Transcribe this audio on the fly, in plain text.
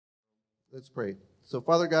Let's pray. So,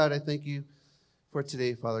 Father God, I thank you for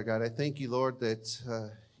today, Father God. I thank you, Lord, that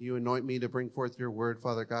you anoint me to bring forth your word,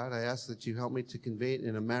 Father God. I ask that you help me to convey it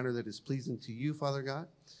in a manner that is pleasing to you, Father God.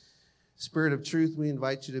 Spirit of truth, we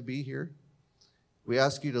invite you to be here. We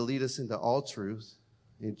ask you to lead us into all truth.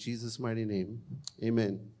 In Jesus' mighty name,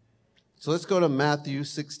 amen. So let's go to Matthew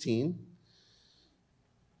 16.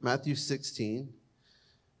 Matthew 16.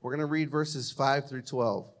 We're going to read verses 5 through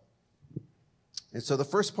 12. And so the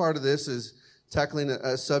first part of this is tackling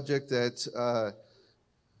a subject that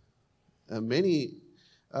many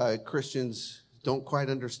Christians don't quite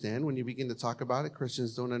understand. When you begin to talk about it,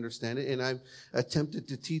 Christians don't understand it. And I've attempted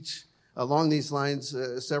to teach along these lines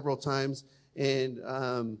several times, and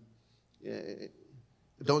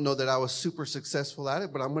don't know that I was super successful at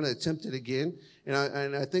it, but I'm going to attempt it again. And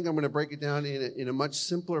I think I'm going to break it down in a much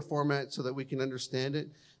simpler format so that we can understand it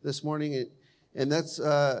this morning. And that's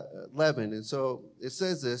leaven. And so it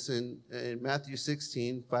says this in Matthew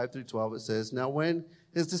 16, 5 through 12. It says, "Now when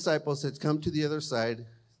his disciples had come to the other side,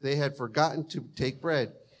 they had forgotten to take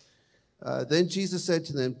bread. Then Jesus said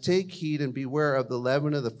to them, 'Take heed and beware of the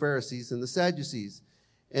leaven of the Pharisees and the Sadducees.'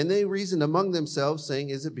 And they reasoned among themselves, saying,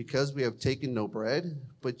 'Is it because we have taken no bread?'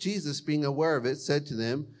 But Jesus, being aware of it, said to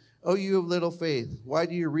them, 'O you of little faith, why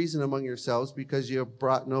do you reason among yourselves because you have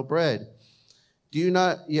brought no bread? Do you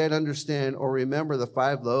not yet understand or remember the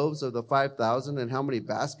 5 loaves of the 5,000 and how many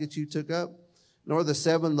baskets you took up? Nor the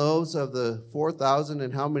 7 loaves of the 4,000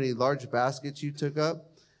 and how many large baskets you took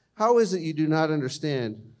up? How is it you do not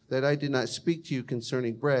understand that I did not speak to you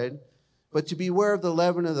concerning bread, but to beware of the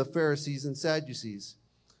leaven of the Pharisees and Sadducees?'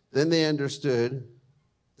 Then they understood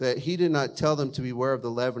that he did not tell them to beware of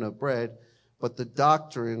the leaven of bread, but the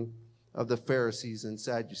doctrine of the Pharisees and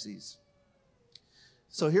Sadducees."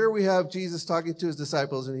 So here we have Jesus talking to his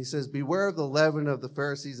disciples, and he says, beware of the leaven of the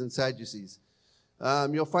Pharisees and Sadducees.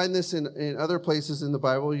 You'll find this in other places in the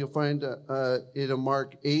Bible. You'll find it in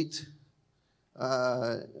Mark 8,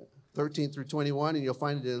 13 through 21, and you'll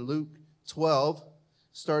find it in Luke 12,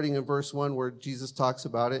 starting in verse 1, where Jesus talks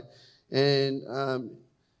about it. And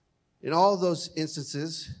in all of those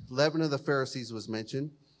instances, leaven of the Pharisees was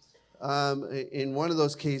mentioned. In one of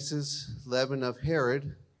those cases, leaven of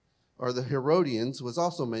Herod, or the Herodians, was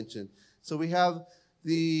also mentioned. So we have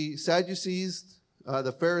the Sadducees,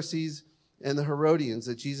 the Pharisees, and the Herodians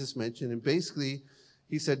that Jesus mentioned. And basically,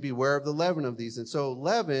 he said, beware of the leaven of these. And so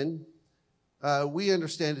leaven, we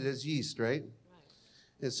understand it as yeast, right?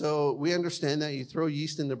 And so we understand that you throw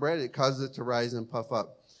yeast in the bread, it causes it to rise and puff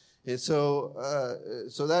up. And so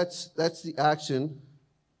that's the action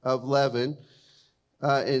of leaven,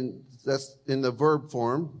 and that's in the verb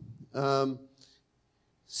form.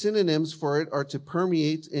 Synonyms for it are to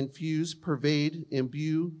permeate, infuse, pervade,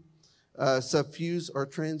 imbue, suffuse, or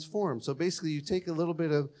transform. So basically, you take a little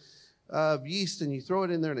bit of yeast and you throw it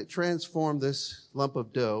in there, and it transforms this lump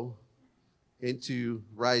of dough into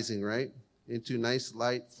rising, right? Into nice,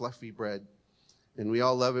 light, fluffy bread. And we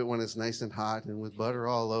all love it when it's nice and hot and with butter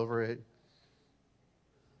all over it,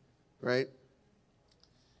 right?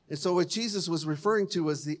 And so what Jesus was referring to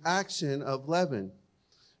was the action of leaven,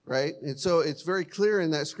 right? And so it's very clear in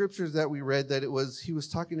that scripture that we read that he was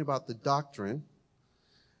talking about the doctrine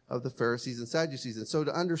of the Pharisees and Sadducees. And so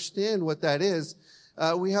to understand what that is,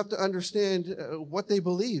 we have to understand what they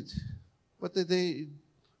believed.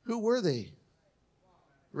 Who were they?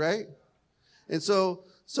 Right? And so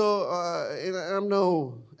and I'm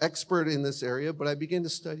no expert in this area, but I began to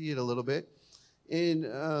study it a little bit. And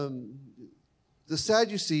the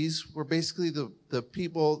Sadducees were basically the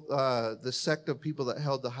people, the sect of people that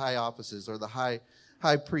held the high offices, or the high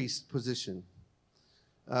priest position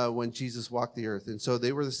when Jesus walked the earth. And so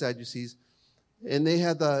they were the Sadducees, and they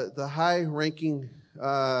had the high-ranking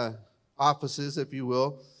offices, if you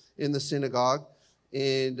will, in the synagogue,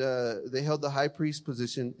 and they held the high priest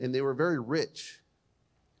position, and they were very rich,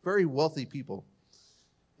 very wealthy people.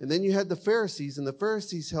 And then you had the Pharisees, and the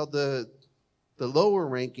Pharisees held the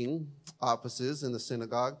lower-ranking offices in the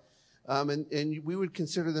synagogue, and we would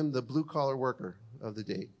consider them the blue-collar worker of the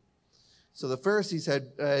day. So the Pharisees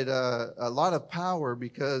had a lot of power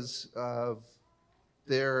because of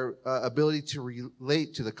their ability to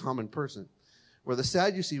relate to the common person, where the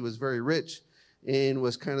Sadducee was very rich and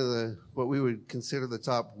was kind of what we would consider the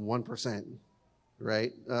top 1%,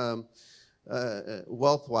 right?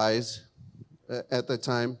 Wealth-wise at the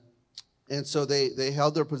time. And so they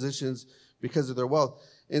held their positions because of their wealth.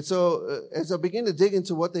 And so as I began to dig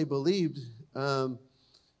into what they believed, the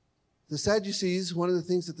Sadducees, one of the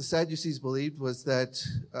things that the Sadducees believed was that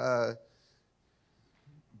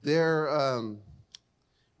their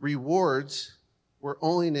rewards were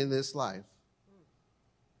only in this life.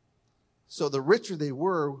 So the richer they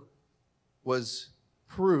were was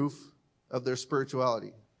proof of their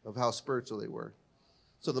spirituality, of how spiritual they were.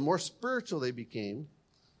 So the more spiritual they became,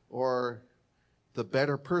 or the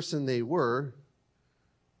better person they were,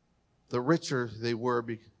 the richer they were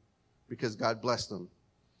because God blessed them.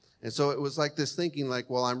 And so it was like this thinking like,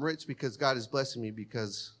 well, I'm rich because God is blessing me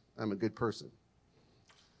because I'm a good person.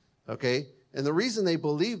 Okay? And the reason they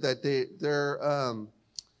believed that their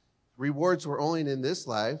rewards were only in this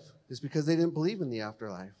life is because they didn't believe in the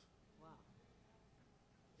afterlife. Wow.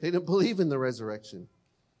 They didn't believe in the resurrection.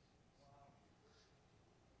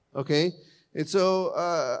 Okay? And so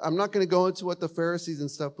I'm not going to go into what the Pharisees and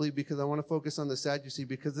stuff believe because I want to focus on the Sadducee,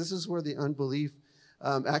 because this is where the unbelief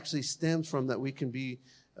actually stems from, that we can be,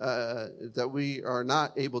 that we are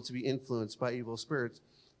not able to be influenced by evil spirits.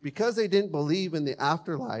 Because they didn't believe in the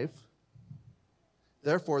afterlife,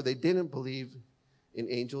 therefore they didn't believe in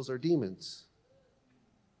angels or demons.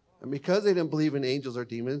 And because they didn't believe in angels or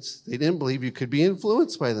demons, they didn't believe you could be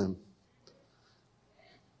influenced by them.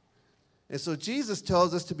 And so Jesus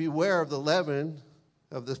tells us to beware of the leaven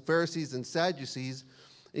of the Pharisees and Sadducees,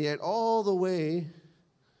 and yet all the way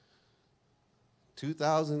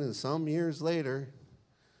 2,000 and some years later,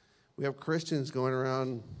 we have Christians going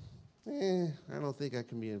around, I don't think I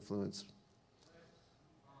can be influenced.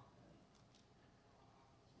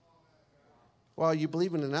 Well, you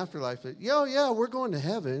believe in an afterlife? Yeah, we're going to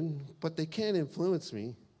heaven, but they can't influence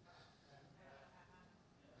me.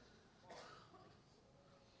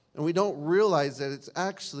 And we don't realize that it's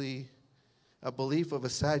actually a belief of a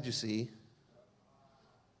Sadducee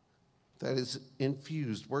that is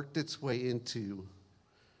infused, worked its way into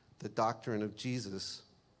the doctrine of Jesus.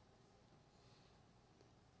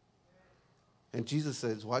 And Jesus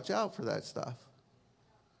says, watch out for that stuff.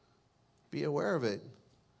 Be aware of it.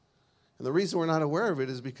 And the reason we're not aware of it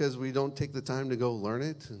is because we don't take the time to go learn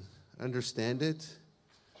it and understand it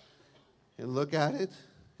and look at it.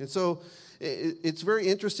 And so it's very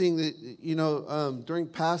interesting that, during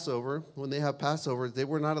Passover, when they have Passover, they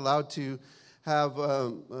were not allowed to have,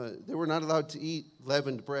 they were not allowed to eat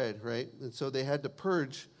leavened bread, right? And so they had to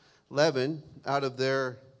purge leaven out of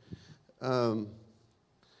their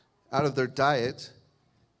diet.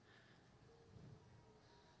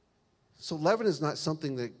 So leaven is not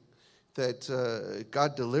something that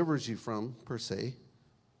God delivers you from, per se.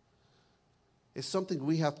 It's something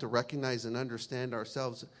we have to recognize and understand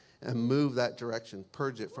ourselves and move that direction,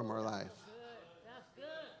 purge it from our life. That's good.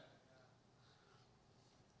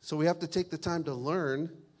 So we have to take the time to learn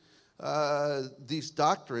these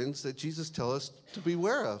doctrines that Jesus tells us to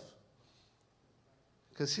beware of.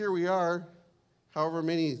 Because here we are, however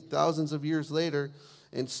many thousands of years later,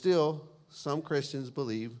 and still some Christians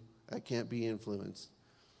believe I can't be influenced.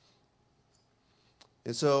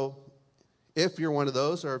 And so if you're one of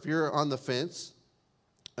those, or if you're on the fence,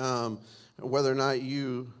 whether or not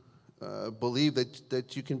you believe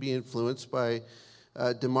that you can be influenced by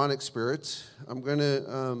demonic spirits, I'm going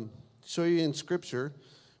to show you in Scripture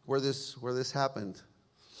where this happened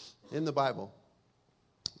in the Bible.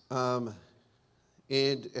 And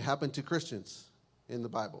it happened to Christians in the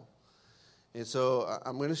Bible. And so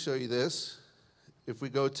I'm going to show you this. If we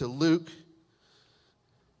go to Luke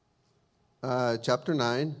chapter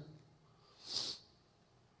 9,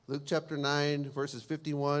 Luke chapter 9, verses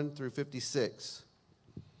 51 through 56.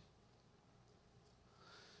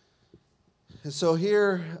 And so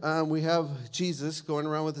here we have Jesus going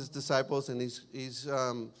around with his disciples, and he's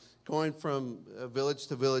going from village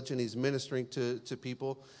to village, and he's ministering to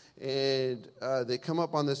people. And they come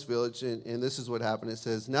up on this village, and this is what happened. It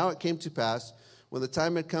says, "Now it came to pass, when the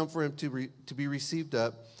time had come for him to be received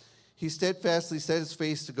up, he steadfastly set his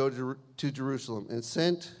face to go to Jerusalem, and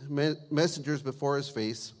sent messengers before his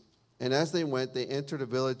face. And as they went, they entered a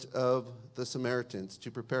village of the Samaritans to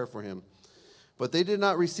prepare for him. But they did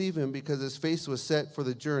not receive him, because his face was set for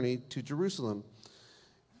the journey to Jerusalem.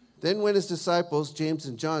 Then when his disciples, James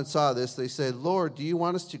and John, saw this, they said, 'Lord, do you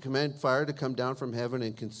want us to command fire to come down from heaven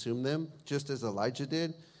and consume them, just as Elijah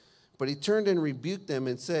did?' But he turned and rebuked them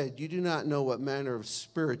and said, 'You do not know what manner of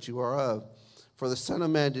spirit you are of. For the Son of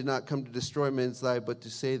Man did not come to destroy men's lives, but to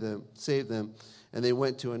save them.' And they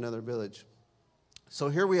went to another village." So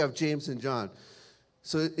here we have James and John.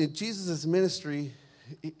 So in Jesus' ministry,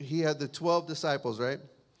 he had the 12 disciples, right?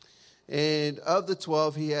 And of the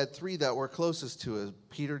 12, he had 3 that were closest to him,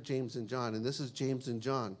 Peter, James, and John. And this is James and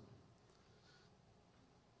John.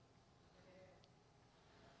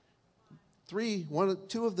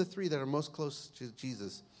 2 of the 3 that are most close to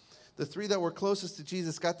Jesus. The 3 that were closest to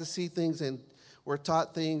Jesus got to see things and were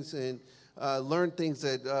taught things and learned things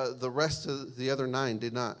that the rest of the other 9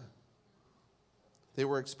 did not. They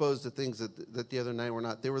were exposed to things that the other 9 were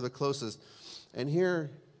not. They were the closest. And here,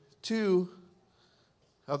 2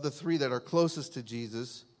 of the 3 that are closest to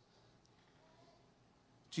Jesus,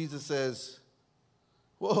 Jesus says,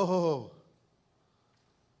 whoa,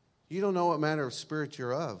 you don't know what manner of spirit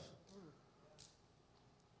you're of.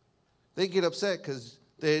 They get upset because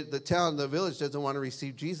the town, the village doesn't want to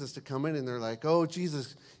receive Jesus to come in. And they're like, oh,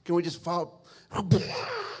 Jesus, can we just call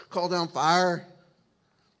down fire?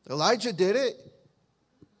 Elijah did it.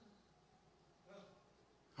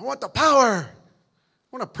 I want the power. I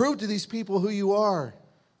want to prove to these people who you are.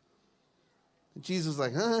 And Jesus was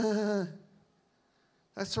like,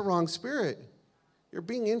 that's the wrong spirit. You're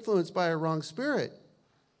being influenced by a wrong spirit.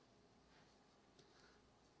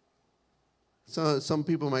 So some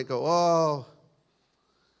people might go, oh,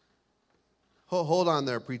 hold on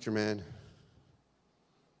there, preacher man.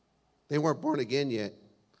 They weren't born again yet.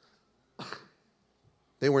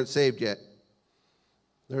 They weren't saved yet.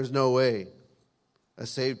 There's no way a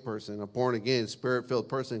saved person, a born-again, spirit-filled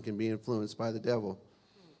person can be influenced by the devil.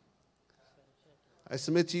 I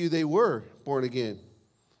submit to you they were born again.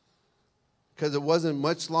 Because it wasn't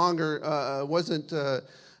much longer,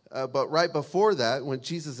 but right before that, when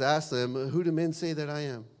Jesus asked them, who do men say that I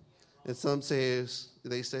am? And some say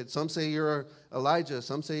you're Elijah,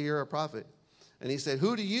 some say you're a prophet. And he said,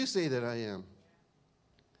 who do you say that I am?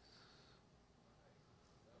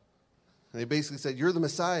 And they basically said, you're the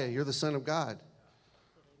Messiah, you're the Son of God.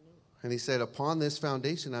 And he said, upon this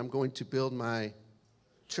foundation, I'm going to build my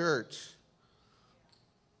church.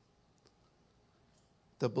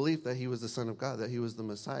 The belief that he was the Son of God, that he was the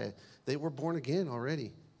Messiah. They were born again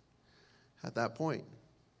already at that point.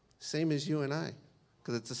 Same as you and I.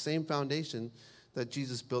 Because it's the same foundation that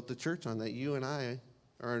Jesus built the church on, that you and I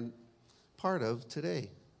are part of today.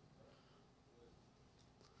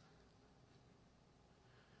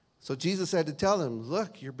 So Jesus had to tell them,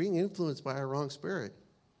 look, you're being influenced by a wrong spirit.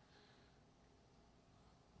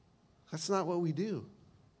 That's not what we do.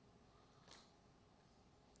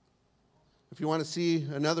 If you want to see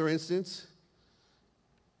another instance,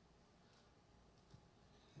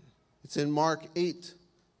 it's in Mark 8.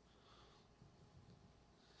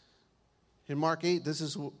 In Mark 8,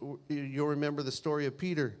 you'll remember the story of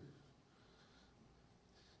Peter.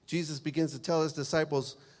 Jesus begins to tell his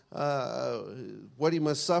disciples what he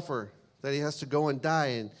must suffer, that he has to go and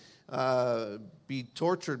die and be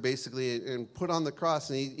tortured, basically, and put on the cross.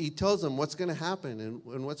 And he tells them what's going to happen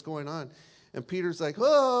and what's going on. And Peter's like,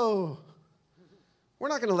 oh, we're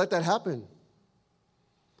not going to let that happen.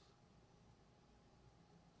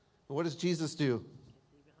 What does Jesus do?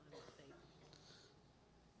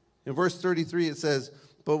 In verse 33, it says,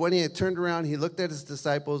 but when he had turned around, he looked at his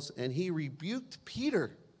disciples, and he rebuked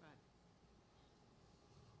Peter.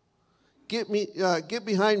 Get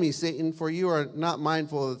behind me, Satan, for you are not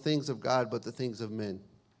mindful of the things of God, but the things of men.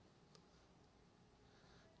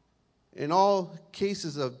 In all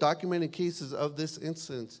documented cases of this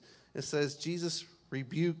instance, it says Jesus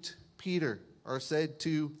rebuked Peter, or said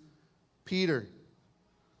to Peter,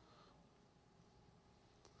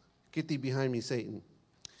 get thee behind me, Satan.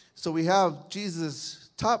 So we have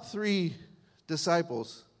Jesus' top 3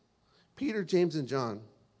 disciples, Peter, James, and John,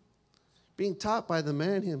 being taught by the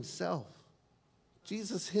man himself,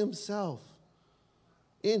 Jesus himself,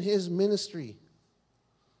 in his ministry,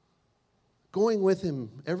 going with him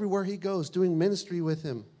everywhere he goes, doing ministry with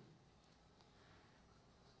him,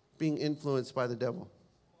 being influenced by the devil.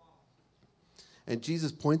 And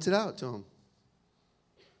Jesus points it out to him.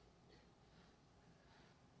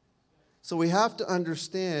 So we have to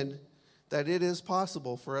understand that it is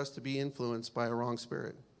possible for us to be influenced by a wrong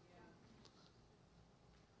spirit.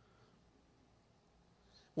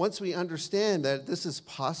 Once we understand that this is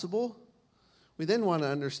possible, we then want to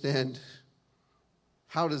understand,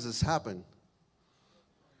 how does this happen?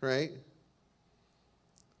 Right?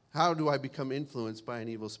 How do I become influenced by an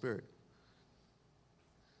evil spirit?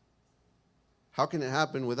 How can it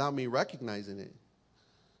happen without me recognizing it?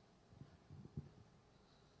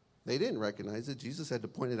 They didn't recognize it. Jesus had to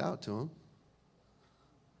point it out to them.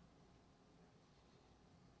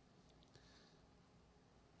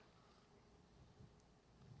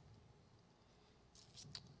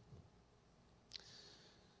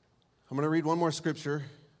 I'm going to read one more scripture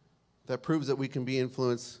that proves that we can be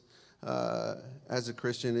influenced as a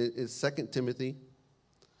Christian. It's 2 Timothy.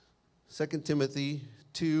 2 Timothy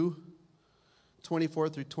 2, 24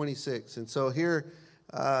 through 26. And so here,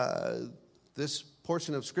 this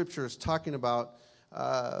portion of Scripture is talking about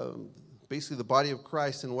basically the body of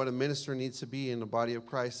Christ and what a minister needs to be in the body of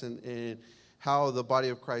Christ, and how the body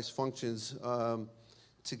of Christ functions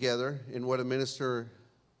together, and what a minister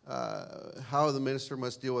how the minister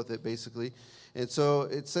must deal with it, basically. And so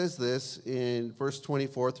it says this in verse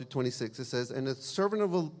 24 through 26. It says, And the servant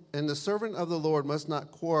of the Lord must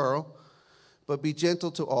not quarrel, but be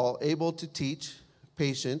gentle to all, able to teach,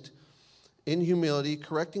 patient, in humility,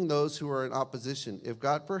 correcting those who are in opposition, if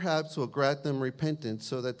God perhaps will grant them repentance,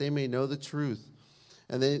 so that they may know the truth,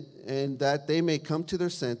 and that they may come to their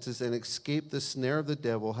senses and escape the snare of the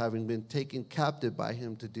devil, having been taken captive by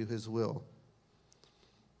him to do his will.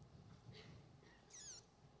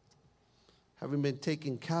 Having been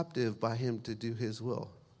taken captive by him to do his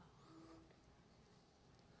will.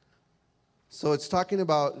 So it's talking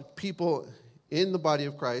about people in the body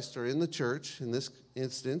of Christ, or in the church in this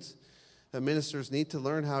instance, that ministers need to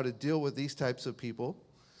learn how to deal with these types of people,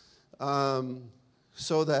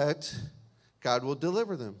 so that God will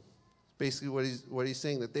deliver them. Basically what he's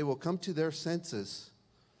saying, that they will come to their senses.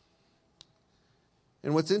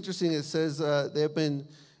 And what's interesting, it says they have been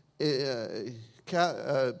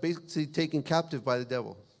basically taken captive by the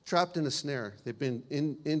devil, trapped in a snare. They've been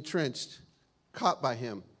entrenched, caught by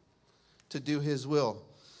him to do his will.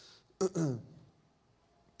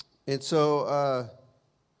 And so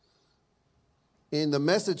in the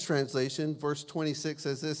Message translation, verse 26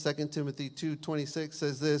 says this, 2 Timothy 2:26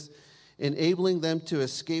 says this, enabling them to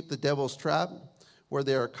escape the devil's trap, where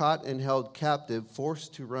they are caught and held captive,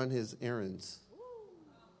 forced to run his errands.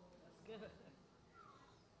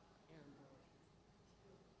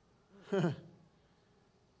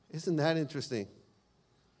 Isn't that interesting?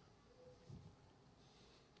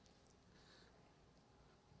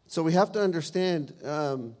 So we have to understand,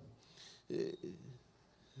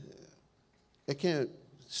 I can't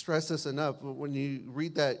stress this enough, but when you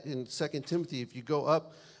read that in 2 Timothy, if you go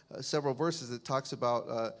up several verses, it talks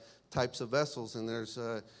about types of vessels, and there's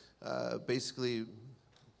basically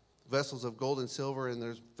vessels of gold and silver, and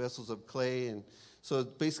there's vessels of clay, and so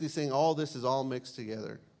it's basically saying all this is all mixed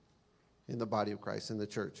together in the body of Christ, in the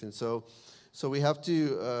church. And so we have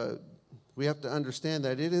to understand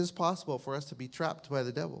that it is possible for us to be trapped by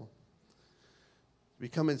the devil,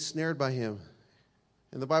 become ensnared by him.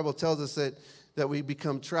 And the Bible tells us that we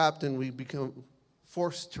become trapped and we become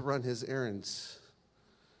forced to run his errands.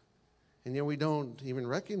 And yet we don't even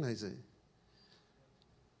recognize it.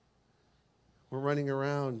 We're running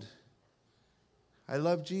around. I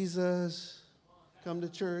love Jesus. Come to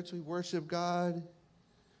church. We worship God.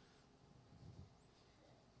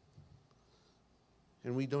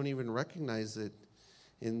 And we don't even recognize it.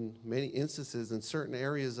 In many instances, in certain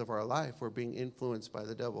areas of our life, we're being influenced by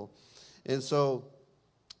the devil. And so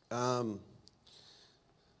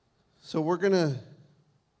we're gonna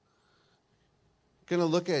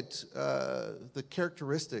look at the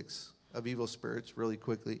characteristics of evil spirits really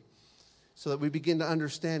quickly, so that we begin to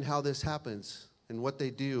understand how this happens and what they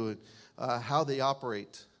do and how they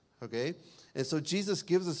operate. Okay, and so Jesus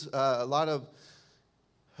gives us a lot of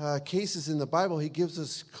cases in the Bible. He gives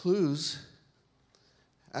us clues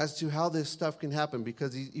as to how this stuff can happen,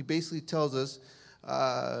 because he basically tells us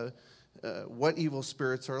what evil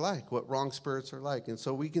spirits are like, what wrong spirits are like. And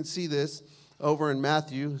so we can see this over in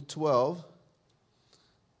Matthew 12.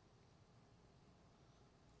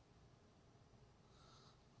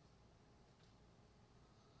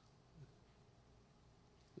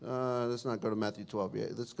 Let's not go to Matthew 12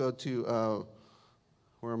 yet. Let's go to,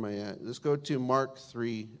 where am I at? Let's go to Mark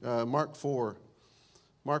 4.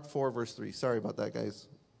 Mark 4, verse 3. Sorry about that, guys.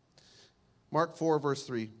 Mark 4, verse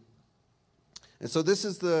 3. And so this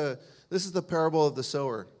is the parable of the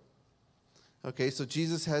sower. Okay, so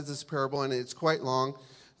Jesus has this parable, and it's quite long.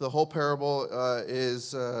 The whole parable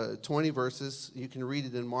is 20 verses. You can read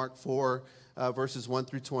it in Mark 4, verses 1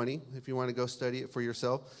 through 20, if you want to go study it for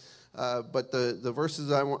yourself. But the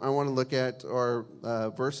verses I want to look at are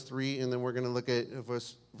verse 3, and then we're going to look at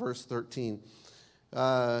verse 13.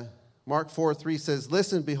 Mark 4:3 says,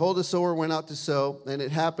 Listen, behold, a sower went out to sow, and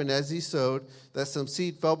it happened as he sowed that some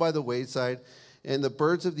seed fell by the wayside, and the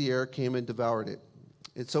birds of the air came and devoured it.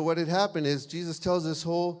 And so what had happened is Jesus tells this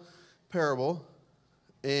whole parable,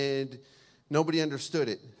 and nobody understood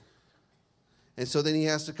it. And so then he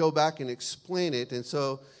has to go back and explain it. And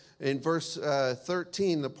so in verse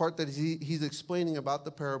 13, the part that he's explaining about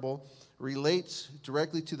the parable relates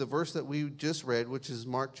directly to the verse that we just read, which is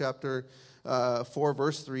Mark chapter 4,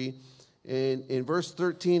 verse 3. And in verse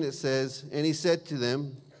 13 it says, And he said to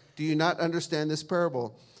them, Do you not understand this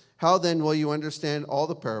parable? How then will you understand all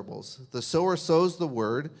the parables? The sower sows the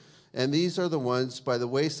word, and these are the ones by the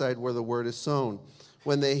wayside where the word is sown.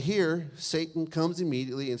 When they hear, Satan comes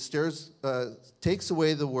immediately and takes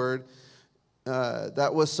away the word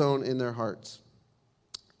that was sown in their hearts.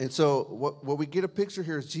 And so what we get a picture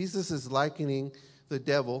here is Jesus is likening the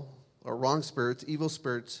devil, or wrong spirits, evil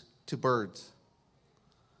spirits, to birds.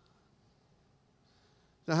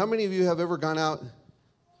 Now, how many of you have ever gone out,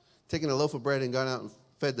 taken a loaf of bread and gone out and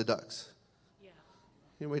fed the ducks? Yeah.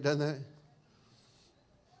 Anybody done that?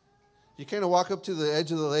 You kind of walk up to the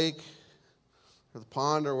edge of the lake or the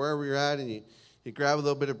pond or wherever you're at, and you grab a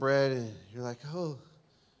little bit of bread, and you're like, oh,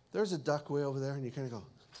 there's a duck way over there, and you kind of go,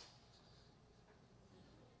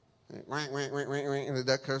 and the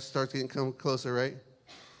duck starts getting closer, right?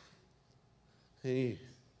 And you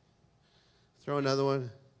throw another one,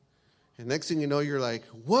 and next thing you know, you're like,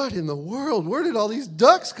 what in the world? Where did all these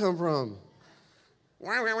ducks come from?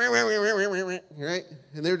 Right?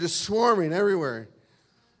 And they're just swarming everywhere.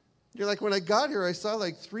 You're like, when I got here, I saw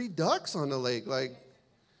like 3 ducks on the lake. Like,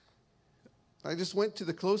 I just went to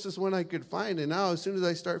the closest one I could find, and now as soon as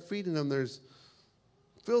I start feeding them,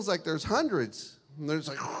 feels like there's hundreds. And there's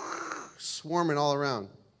like swarming all around,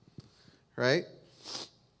 right?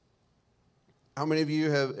 How many of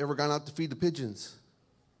you have ever gone out to feed the pigeons?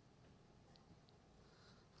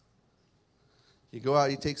 You go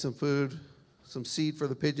out, you take some food, some seed for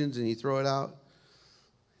the pigeons, and you throw it out.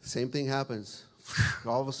 Same thing happens.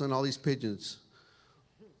 All of a sudden, all these pigeons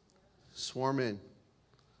swarm in,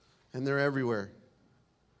 and they're everywhere.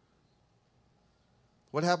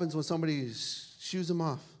 What happens when somebody shoos them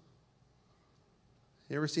off?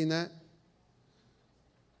 You ever seen that?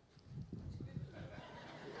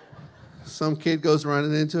 Some kid goes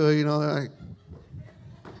running into it, they're like,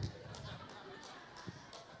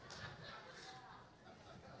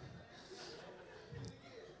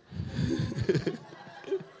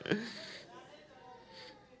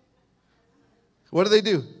 what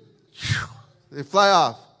do? They fly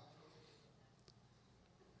off.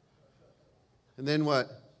 And then what?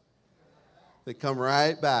 They come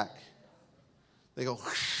right back. They go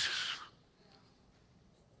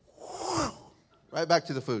right back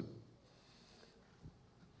to the food.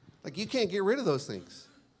 Like, you can't get rid of those things.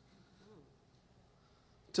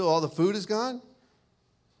 Until all the food is gone,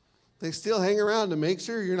 they still hang around to make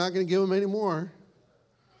sure you're not going to give them any more.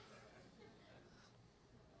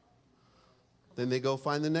 Then they go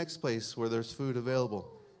find the next place where there's food available.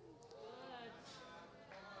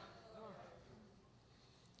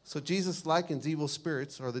 So Jesus likens evil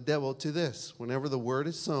spirits, or the devil, to this. Whenever the word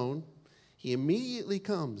is sown, he immediately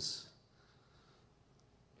comes.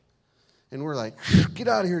 And we're like, get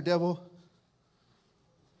out of here, devil.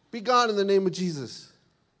 Be gone in the name of Jesus.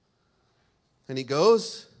 And he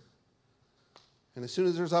goes, and as soon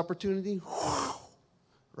as there's opportunity,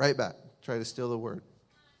 right back, try to steal the word.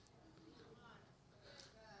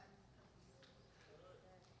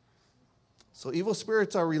 So evil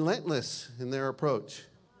spirits are relentless in their approach.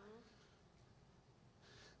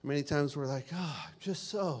 Many times we're like, oh, I'm just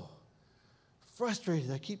so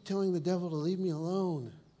frustrated. I keep telling the devil to leave me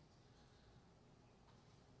alone.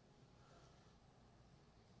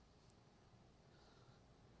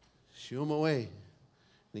 Shoo him away. And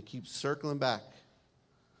he keeps circling back.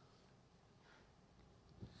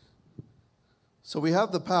 So we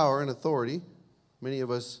have the power and authority. Many of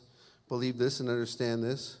us believe this and understand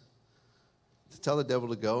this. To tell the devil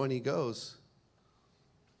to go, and he goes.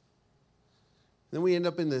 Then we end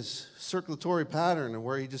up in this circulatory pattern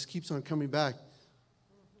where he just keeps on coming back.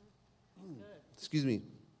 Excuse me.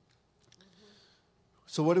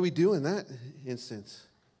 So what do we do in that instance?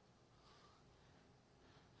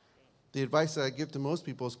 The advice that I give to most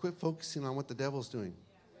people is quit focusing on what the devil's doing.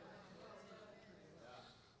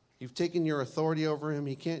 You've taken your authority over him.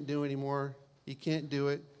 He can't do anymore. He can't do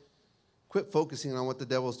it. Quit focusing on what the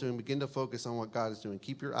devil's doing. Begin to focus on what God is doing.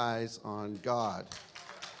 Keep your eyes on God.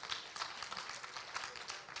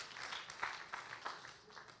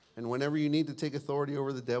 And whenever you need to take authority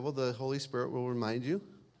over the devil, the Holy Spirit will remind you.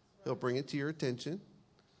 He'll bring it to your attention.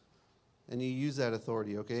 And you use that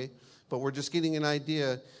authority, okay? But we're just getting an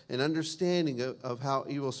idea, an understanding of how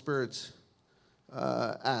evil spirits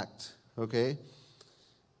act, okay?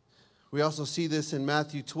 We also see this in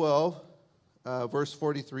Matthew 12, verse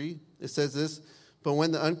 43. It says this, but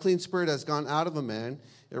when the unclean spirit has gone out of a man,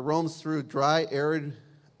 it roams through dry, arid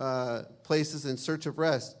places in search of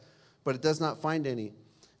rest, but it does not find any.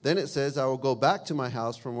 Then it says, I will go back to my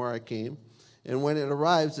house from where I came. And when it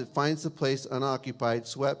arrives, it finds the place unoccupied,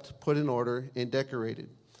 swept, put in order, and decorated.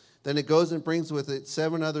 Then it goes and brings with it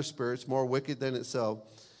 7 other spirits more wicked than itself.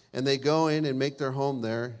 And they go in and make their home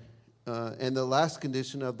there. And the last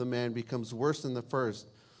condition of the man becomes worse than the first.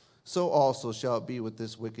 So also shall it be with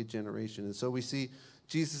this wicked generation. And so we see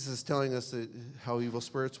Jesus is telling us that how evil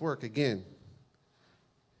spirits work. Again,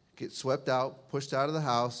 get swept out, pushed out of the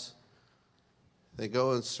house. They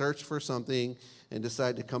go and search for something and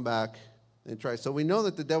decide to come back and try. So we know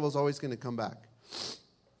that the devil's always going to come back.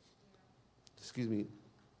 Excuse me.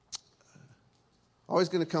 Always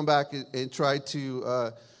going to come back and try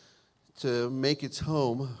to make its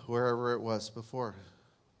home wherever it was before.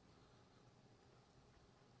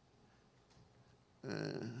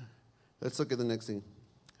 Let's look at the next thing.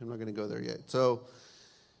 I'm not going to go there yet. So,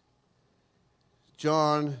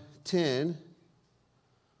 John 10,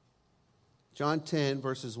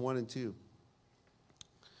 verses 1 and 2.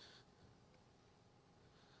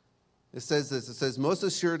 It says this. It says, "Most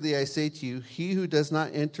assuredly I say to you, he who does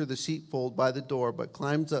not enter the sheepfold by the door, but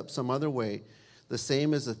climbs up some other way, the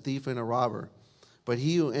same is a thief and a robber. But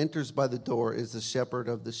he who enters by the door is the shepherd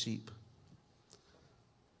of the sheep."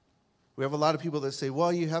 We have a lot of people that say,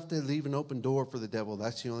 well, you have to leave an open door for the devil.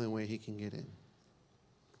 That's the only way he can get in.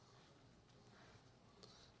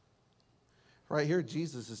 Right here,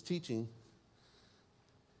 Jesus is teaching,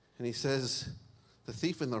 and he says the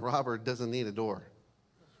thief and the robber doesn't need a door.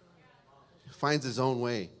 He finds his own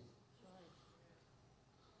way.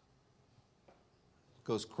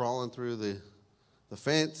 Goes crawling through the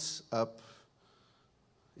fence, up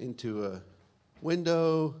into a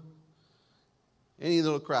window. Any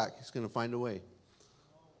little crack, he's going to find a way.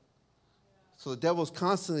 So the devil's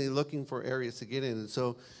constantly looking for areas to get in. And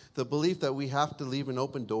so the belief that we have to leave an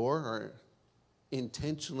open door or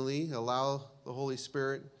intentionally allow the Holy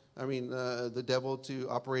Spirit, the devil to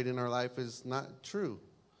operate in our life is not true.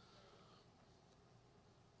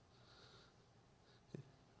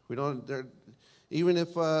 We don't, even if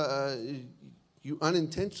you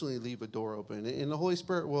unintentionally leave a door open, and the Holy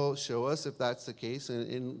Spirit will show us if that's the case,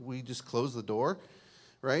 and we just close the door,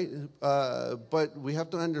 right? But we have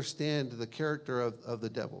to understand the character of the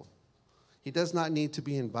devil. He does not need to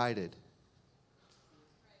be invited.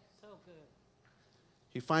 So good.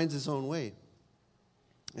 He finds his own way.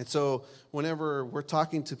 And so whenever we're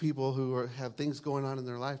talking to people who have things going on in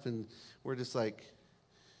their life, and we're just like,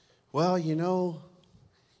 well, you know,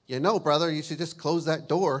 brother, you should just close that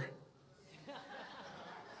door.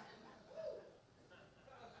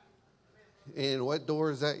 And what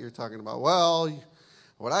door is that you're talking about? Well,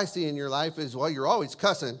 what I see in your life is, well, you're always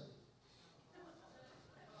cussing.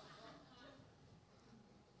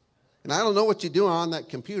 And I don't know what you do on that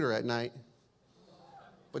computer at night,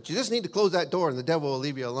 but you just need to close that door and the devil will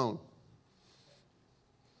leave you alone.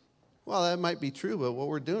 Well, that might be true, but what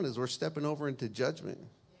we're doing is we're stepping over into judgment.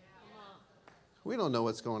 We don't know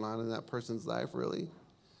what's going on in that person's life, really.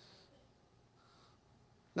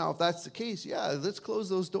 Now, if that's the case, yeah, let's close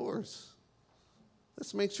those doors.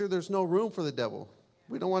 Let's make sure there's no room for the devil.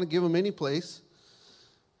 We don't want to give him any place.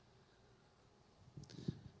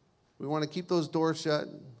 We want to keep those doors shut.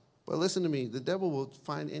 But listen to me, the devil will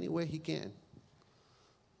find any way he can.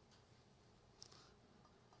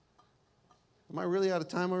 Am I really out of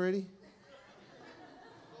time already?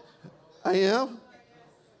 I am?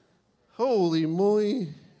 Holy moly.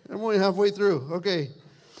 I'm only halfway through. Okay.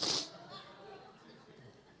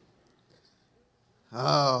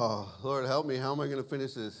 Oh, Lord, help me. How am I going to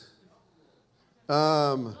finish this?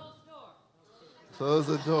 Close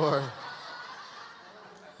the door.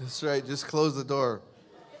 That's right. Just close the door.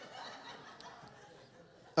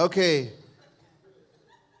 Okay.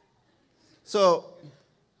 So,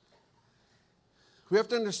 we have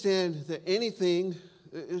to understand that anything,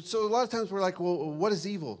 so a lot of times we're like, well, what is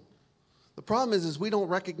evil? The problem is we don't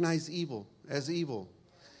recognize evil as evil.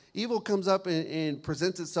 Evil comes up and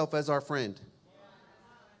presents itself as our friend.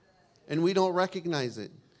 And we don't recognize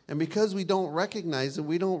it. And because we don't recognize it,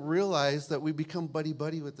 we don't realize that we become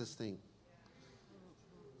buddy-buddy with this thing.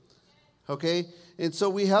 Okay? And so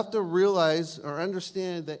we have to realize or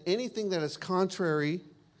understand that anything that is contrary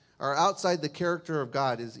or outside the character of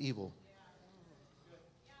God is evil.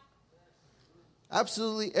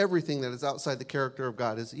 Absolutely everything that is outside the character of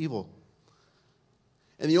God is evil.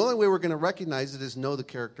 And the only way we're going to recognize it is know the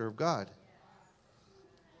character of God.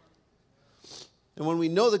 And when we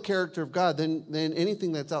know the character of God, then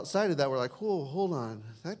anything that's outside of that, we're like, whoa, hold on.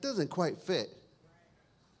 That doesn't quite fit.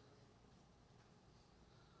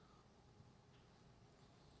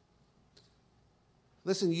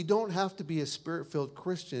 Listen, you don't have to be a spirit-filled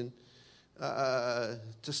Christian to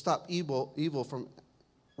stop evil from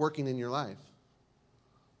working in your life.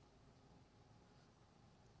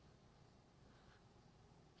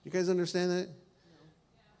 You guys understand that?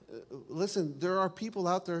 Listen, there are people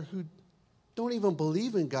out there who don't even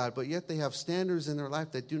believe in God, but yet they have standards in their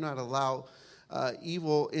life that do not allow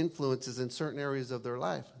evil influences in certain areas of their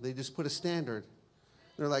life. They just put a standard.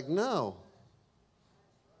 They're like, no,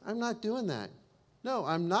 I'm not doing that. No,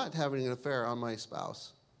 I'm not having an affair on my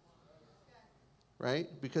spouse. Right?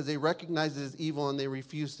 Because they recognize it as evil and they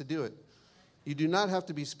refuse to do it. You do not have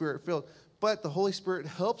to be Spirit-filled. But the Holy Spirit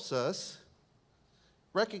helps us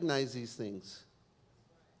recognize these things.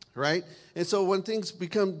 Right? And so when things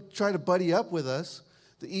try to buddy up with us,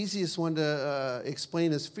 the easiest one to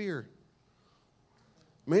explain is fear.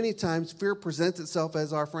 Many times, fear presents itself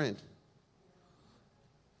as our friend.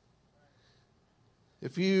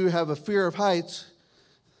 If you have a fear of heights,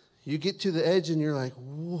 you get to the edge and you're like,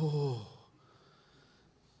 whoa,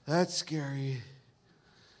 that's scary.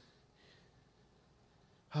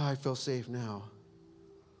 Oh, I feel safe now.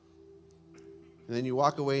 And then you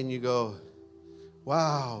walk away and you go,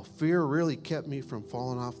 wow, fear really kept me from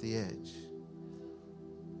falling off the edge.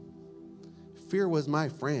 Fear was my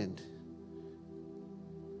friend.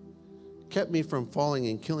 Kept me from falling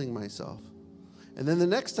and killing myself. And then the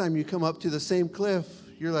next time you come up to the same cliff,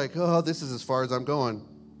 you're like, oh, this is as far as I'm going.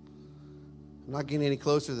 I'm not getting any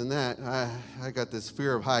closer than that. I got this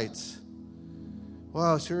fear of heights.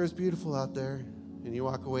 Wow, sure is beautiful out there. And you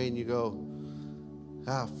walk away and you go,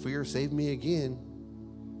 fear saved me again.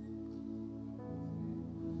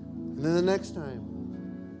 And then the next time,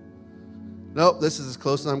 nope, this is as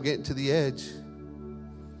close as I'm getting to the edge.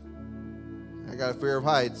 I got a fear of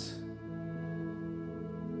heights.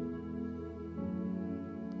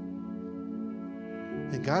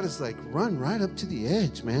 And God is like, run right up to the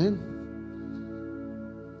edge, man.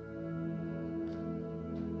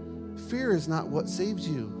 Fear is not what saves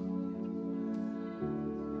you.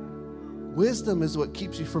 Wisdom is what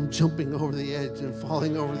keeps you from jumping over the edge and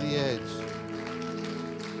falling over the edge.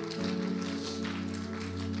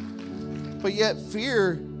 But yet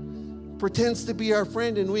fear pretends to be our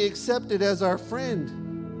friend, and we accept it as our friend.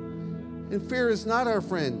 And fear is not our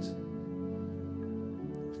friend.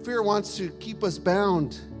 Fear wants to keep us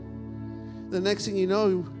bound. The next thing you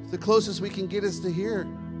know, the closest we can get is to here.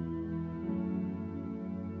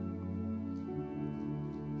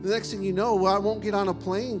 The next thing you know, well, I won't get on a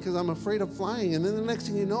plane because I'm afraid of flying. And then the next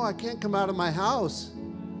thing you know, I can't come out of my house.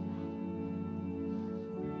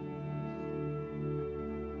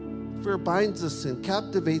 Fear binds us and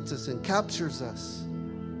captivates us and captures us.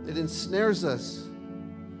 It ensnares us.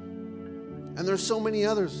 And there's so many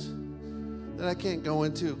others that I can't go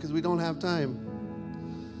into because we don't have time.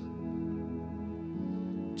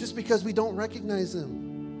 Just because we don't recognize them.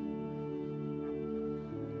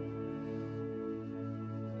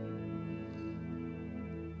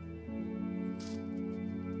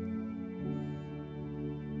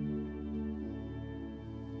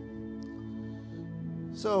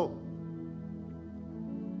 So,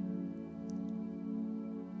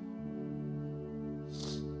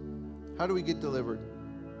 how do we get delivered?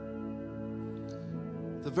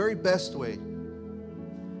 The very best way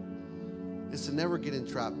is to never get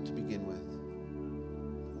entrapped to begin with.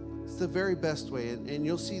 It's the very best way. And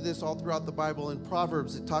you'll see this all throughout the Bible. In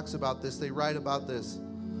Proverbs, it talks about this. They write about this.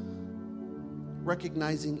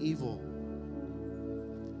 Recognizing evil.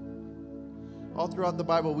 All throughout the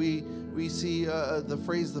Bible, we see the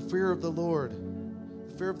phrase, the fear of the Lord.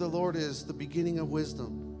 The fear of the Lord is the beginning of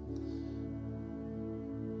wisdom.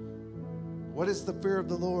 What is the fear of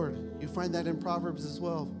the Lord? You find that in Proverbs as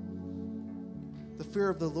well. The fear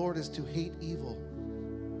of the Lord is to hate evil.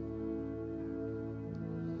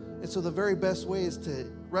 And so the very best way is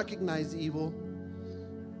to recognize evil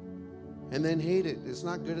and then hate it. It's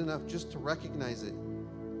not good enough just to recognize it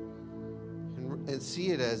and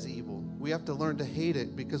see it as evil. We have to learn to hate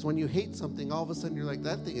it, because when you hate something, all of a sudden you're like,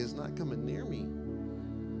 that thing is not coming near me.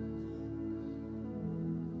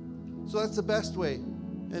 So that's the best way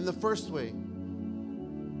and the first way.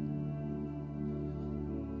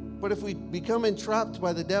 But if we become entrapped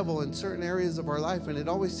by the devil in certain areas of our life, and it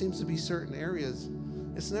always seems to be certain areas,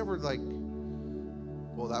 it's never like,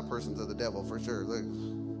 well, that person's of the devil for sure. Like,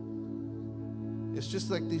 it's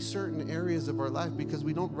just like these certain areas of our life, because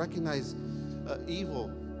we don't recognize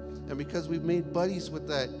evil. And because we've made buddies with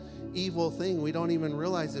that evil thing, we don't even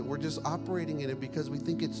realize it. We're just operating in it because we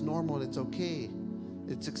think it's normal and it's okay.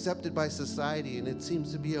 It's accepted by society and it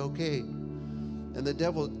seems to be okay. And the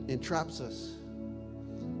devil entraps us.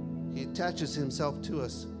 He attaches himself to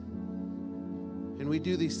us. And we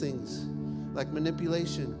do these things like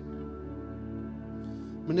manipulation.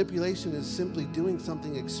 Manipulation is simply doing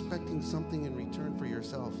something, expecting something in return for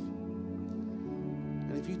yourself.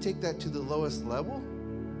 And if you take that to the lowest level,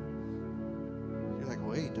 you're like,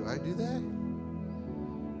 wait, do I do that?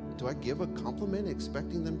 Do I give a compliment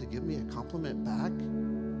expecting them to give me a compliment back?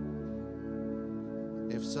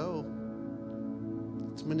 If so,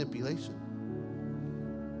 it's manipulation.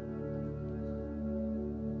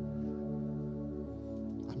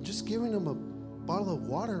 I'm just giving them a bottle of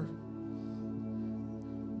water,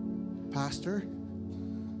 Pastor.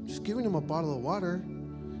 just giving them a bottle of water,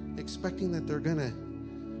 expecting that they're going to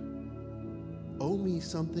owe me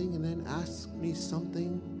something and then ask me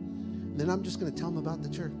something. And then I'm just going to tell them about the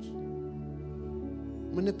church.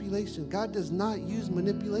 Manipulation. God does not use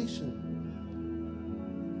manipulation.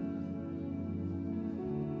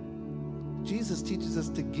 Jesus teaches us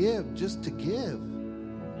to give, just to give.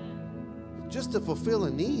 Just to fulfill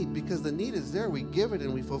a need, because the need is there. We give it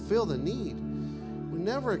and we fulfill the need. We're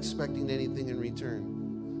never expecting anything in return.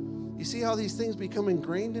 You see how these things become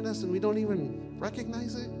ingrained in us and we don't even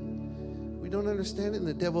recognize it? We don't understand it, and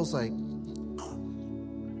the devil's like,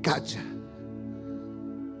 gotcha.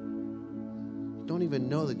 You don't even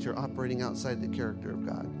know that you're operating outside the character of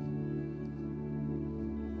God.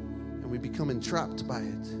 And we become entrapped by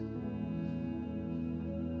it.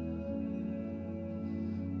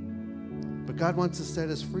 But God wants to set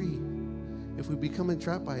us free. If we become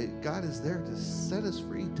entrapped by it, God is there to set us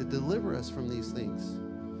free, to deliver us from these things.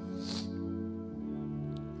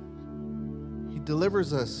 He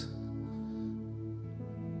delivers us.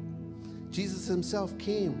 Jesus himself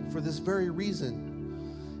came for this very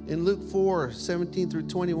reason. In Luke 4:17 through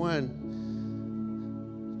 21,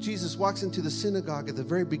 Jesus walks into the synagogue at the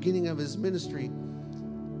very beginning of his ministry.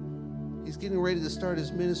 He's getting ready to start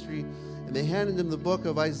his ministry. And they handed him the book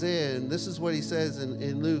of Isaiah, and this is what he says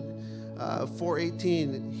in Luke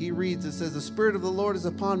 4:18. He reads, it says, "The Spirit of the Lord is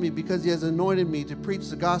upon me, because he has anointed me to preach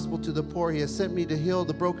the gospel to the poor. He has sent me to heal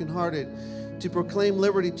the brokenhearted, to proclaim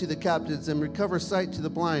liberty to the captives and recover sight to the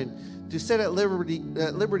blind, to set at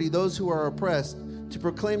liberty those who are oppressed, to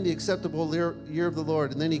proclaim the acceptable year of the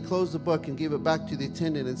Lord." And then he closed the book and gave it back to the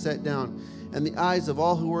attendant and sat down. And the eyes of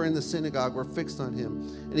all who were in the synagogue were fixed on him.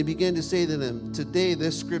 And he began to say to them, "Today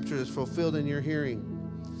this scripture is fulfilled in your hearing."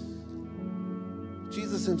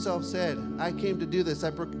 Jesus himself said, I came to do this.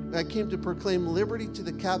 I came to proclaim liberty to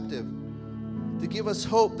the captive, to give us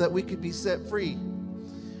hope that we could be set free.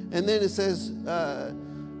 And then it says,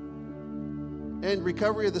 and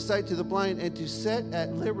recovery of the sight to the blind, and to set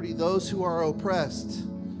at liberty those who are oppressed.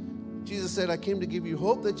 Jesus said, I came to give you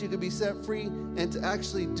hope that you could be set free, and to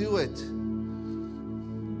actually do it.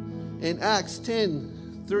 In Acts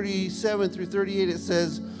 10:37 through 38, it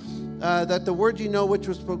says that the word you know, which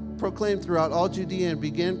was proclaimed throughout all Judea and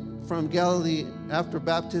began from Galilee after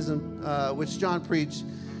baptism, which John preached,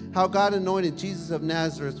 how God anointed Jesus of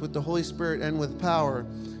Nazareth with the Holy Spirit and with power,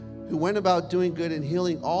 who went about doing good and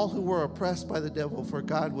healing all who were oppressed by the devil, for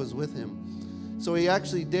God was with him. So he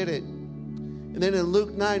actually did it. And then in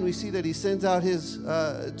Luke 9, we see that he sends out his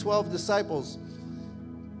 12 disciples.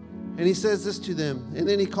 And he says this to them. And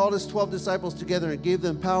then he called his 12 disciples together and gave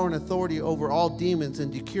them power and authority over all demons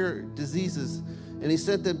and to cure diseases. And he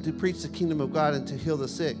sent them to preach the kingdom of God and to heal the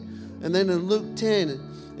sick. And then in Luke 10,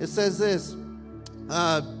 it says this.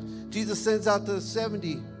 Jesus sends out the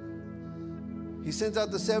 70. He sends out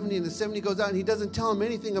the 70, and the 70 goes out, and he doesn't tell them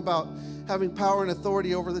anything about having power and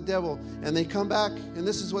authority over the devil. And they come back, and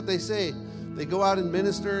this is what they say. They go out and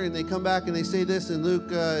minister, and they come back, and they say this in Luke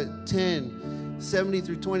 10:70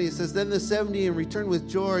 through 20. It says, "Then the 70 returned with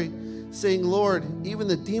joy, saying, 'Lord, even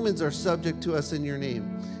the demons are subject to us in your name.'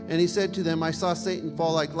 And he said to them, 'I saw Satan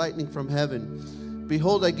fall like lightning from heaven.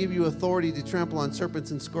 Behold, I give you authority to trample on serpents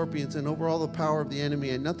and scorpions and over all the power of the enemy,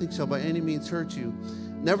 and nothing shall by any means hurt you.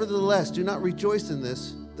 Nevertheless, do not rejoice in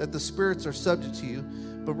this, that the spirits are subject to you,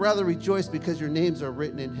 but rather rejoice because your names are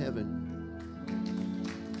written in heaven.'"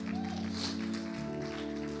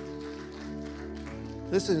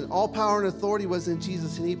 Listen, all power and authority was in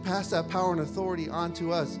Jesus, and he passed that power and authority on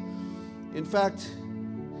to us. In fact,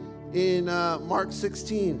 in Mark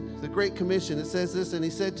 16, the Great Commission, it says this, and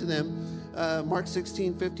he said to them, Mark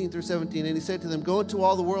 16:15 through 17, and he said to them, "Go into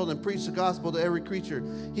all the world and preach the gospel to every creature.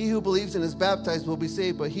 He who believes and is baptized will be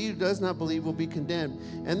saved, but he who does not believe will be condemned.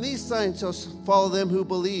 And these signs shall follow them who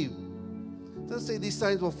believe." It doesn't say these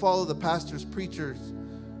signs will follow the pastors, preachers,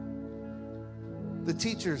 the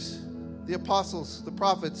teachers, the apostles, the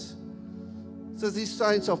prophets. It says these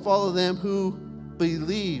signs shall follow them who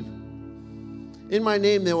believe. "In my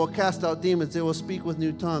name they will cast out demons. They will speak with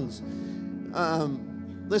new tongues."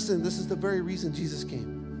 Listen, this is the very reason Jesus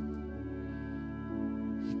came.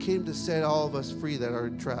 He came to set all of us free that are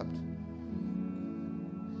entrapped.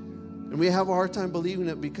 And we have a hard time believing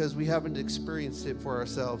it because we haven't experienced it for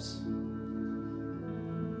ourselves.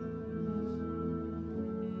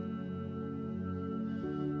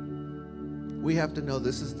 We have to know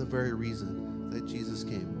this is the very reason that Jesus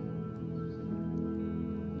came.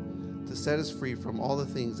 To set us free from all the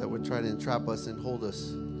things that would try to entrap us and hold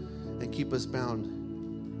us and keep us bound,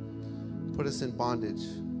 put us in bondage.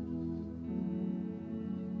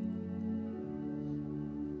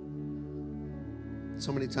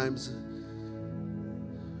 So many times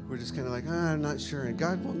we're just kind of like, I'm not sure. And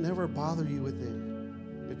God will never bother you with it.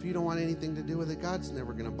 If you don't want anything to do with it, God's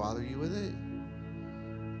never going to bother you with it.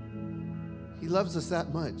 He loves us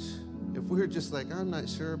that much. If we're just like, I'm not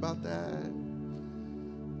sure about that,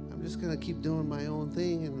 I'm just going to keep doing my own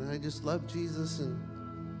thing, and I just love Jesus, and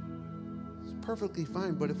it's perfectly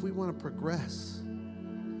fine. But if we want to progress,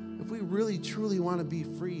 if we really, truly want to be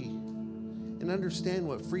free and understand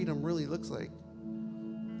what freedom really looks like,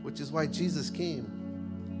 which is why Jesus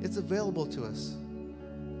came, it's available to us.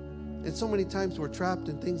 And so many times we're trapped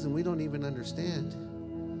in things and we don't even understand.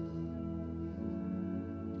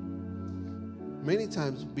 Many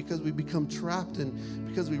times because we become trapped and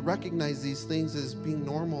because we recognize these things as being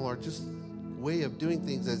normal or just way of doing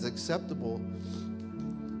things as acceptable,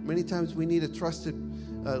 many times we need a trusted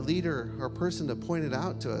leader or person to point it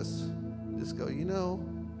out to us. Just go, you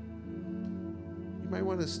might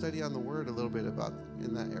want to study on the Word a little bit about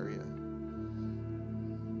in that area.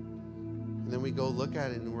 And then we go look at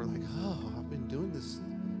it and we're like, oh, I've been doing this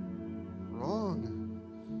wrong.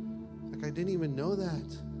 Like I didn't even know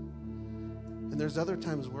that. And there's other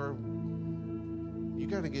times where you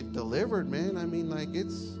got to get delivered, man. I mean, like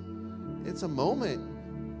it's a moment.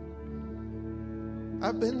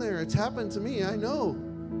 I've been there. It's happened to me. I know.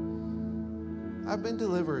 I've been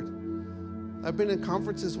delivered. I've been in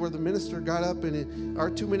conferences where the minister got up and in our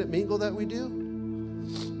 2-minute mingle that we do,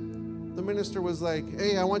 the minister was like,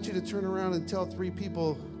 hey, I want you to turn around and tell 3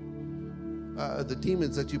 people the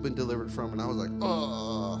demons that you've been delivered from. And I was like,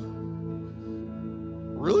 oh.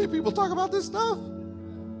 Really? People talk about this stuff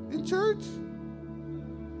in church?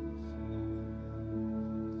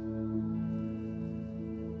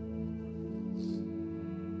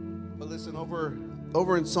 But listen, over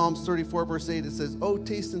in Psalms 34, verse 8, it says, oh,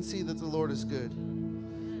 taste and see that the Lord is good.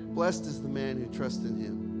 Blessed is the man who trusts in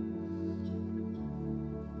him.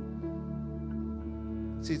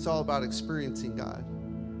 See, it's all about experiencing God.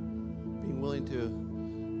 Being willing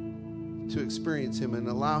to experience him and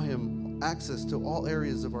allow him access to all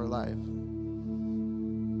areas of our life.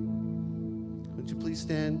 Would you please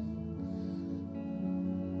stand?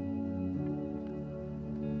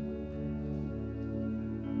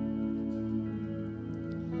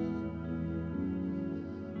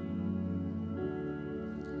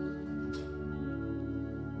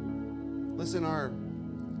 Listen, our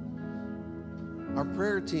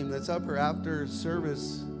prayer team that's up here after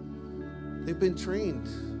service, they've been trained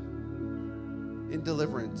in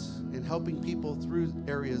deliverance, in helping people through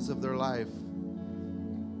areas of their life.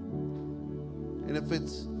 And if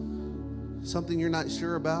it's something you're not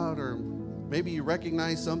sure about, or maybe you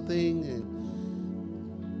recognize something and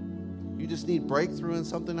you just need breakthrough in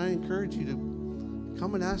something, I encourage you to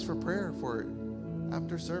come and ask for prayer for it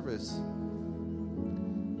after service.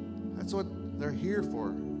 That's what they're here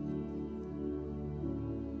for.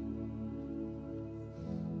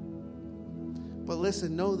 But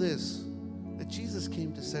listen, know this, that Jesus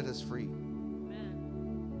came to set us free.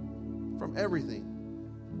 Amen. From everything.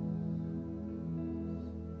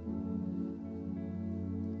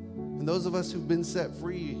 And those of us who've been set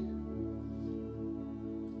free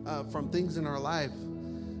from things in our life,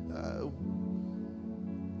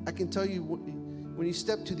 I can tell you, when you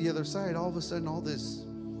step to the other side, all of a sudden all this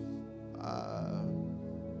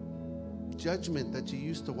judgment that you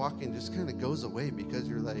used to walk in just kind of goes away, because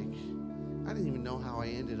you're like, I didn't even know how I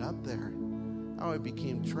ended up there, how I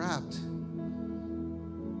became trapped.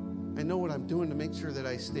 I know what I'm doing to make sure that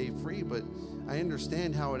I stay free, but I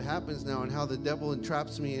understand how it happens now and how the devil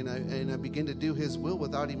entraps me, and I begin to do his will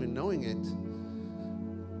without even knowing it.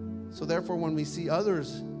 So therefore, when we see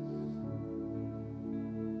others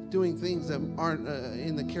doing things that aren't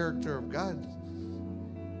in the character of God,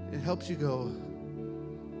 it helps you go,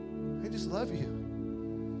 I just love you.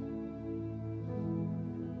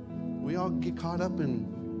 We all get caught up in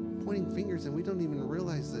pointing fingers, and we don't even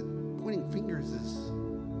realize that pointing fingers is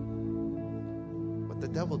what the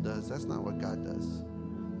devil does. That's not what God does.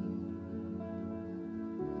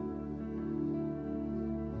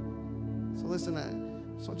 So listen, I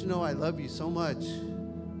just want you to know I love you so much.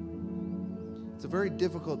 It's a very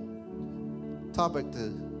difficult topic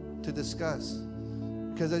to discuss,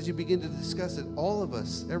 because as you begin to discuss it, all of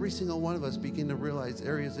us, every single one of us, begin to realize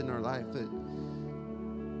areas in our life that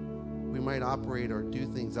we might operate or do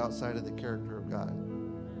things outside of the character of God.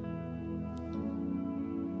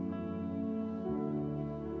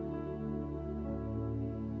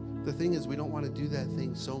 The thing is, we don't want to do that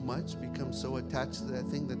thing so much, become so attached to that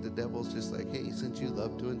thing, that the devil's just like, hey, since you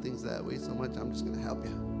love doing things that way so much, I'm just going to help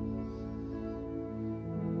you.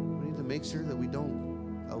 We need to make sure that we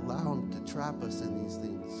don't allow him to trap us in these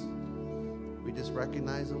things. We just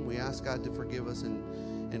recognize them. We ask God to forgive us,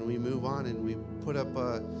 and we move on, and we put up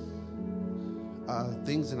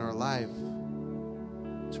things in our life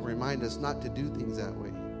to remind us not to do things that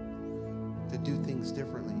way, to do things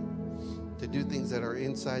differently, to do things that are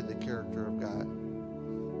inside the character of God.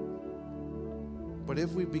 But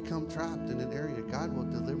if we become trapped in an area, God will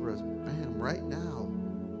deliver us, bam, right now.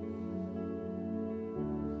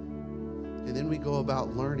 And then we go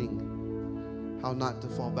about learning how not to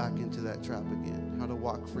fall back into that trap again, how to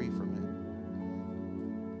walk free from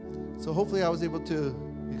it. So hopefully I was able to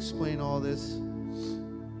explain all this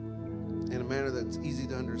in a manner that's easy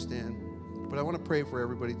to understand. But I want to pray for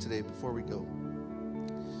everybody today before we go.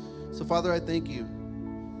 So Father, I thank you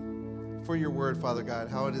for your word, Father God,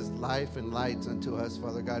 how it is life and light unto us,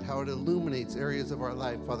 Father God, how it illuminates areas of our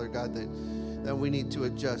life, Father God, that we need to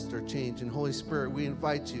adjust or change. And Holy Spirit, we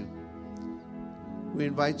invite you. We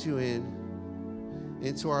invite you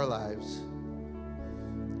into our lives,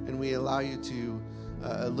 and we allow you to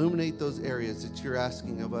illuminate those areas that you're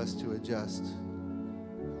asking of us to adjust.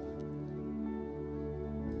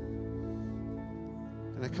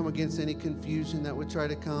 And I come against any confusion that would try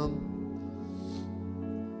to come.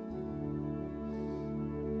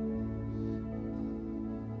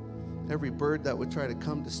 Every bird that would try to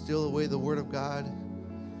come to steal away the word of God,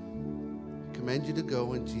 I command you to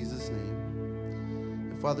go in Jesus' name.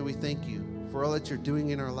 And Father, we thank you for all that you're doing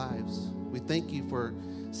in our lives. We thank you for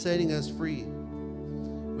setting us free.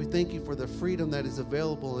 We thank you for the freedom that is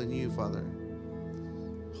available in you, Father.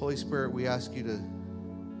 Holy Spirit, we ask you to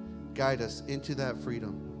guide us into that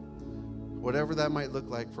freedom, whatever that might look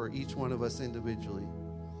like for each one of us individually.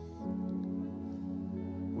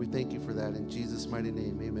 We thank you for that in Jesus' mighty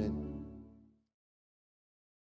name. Amen.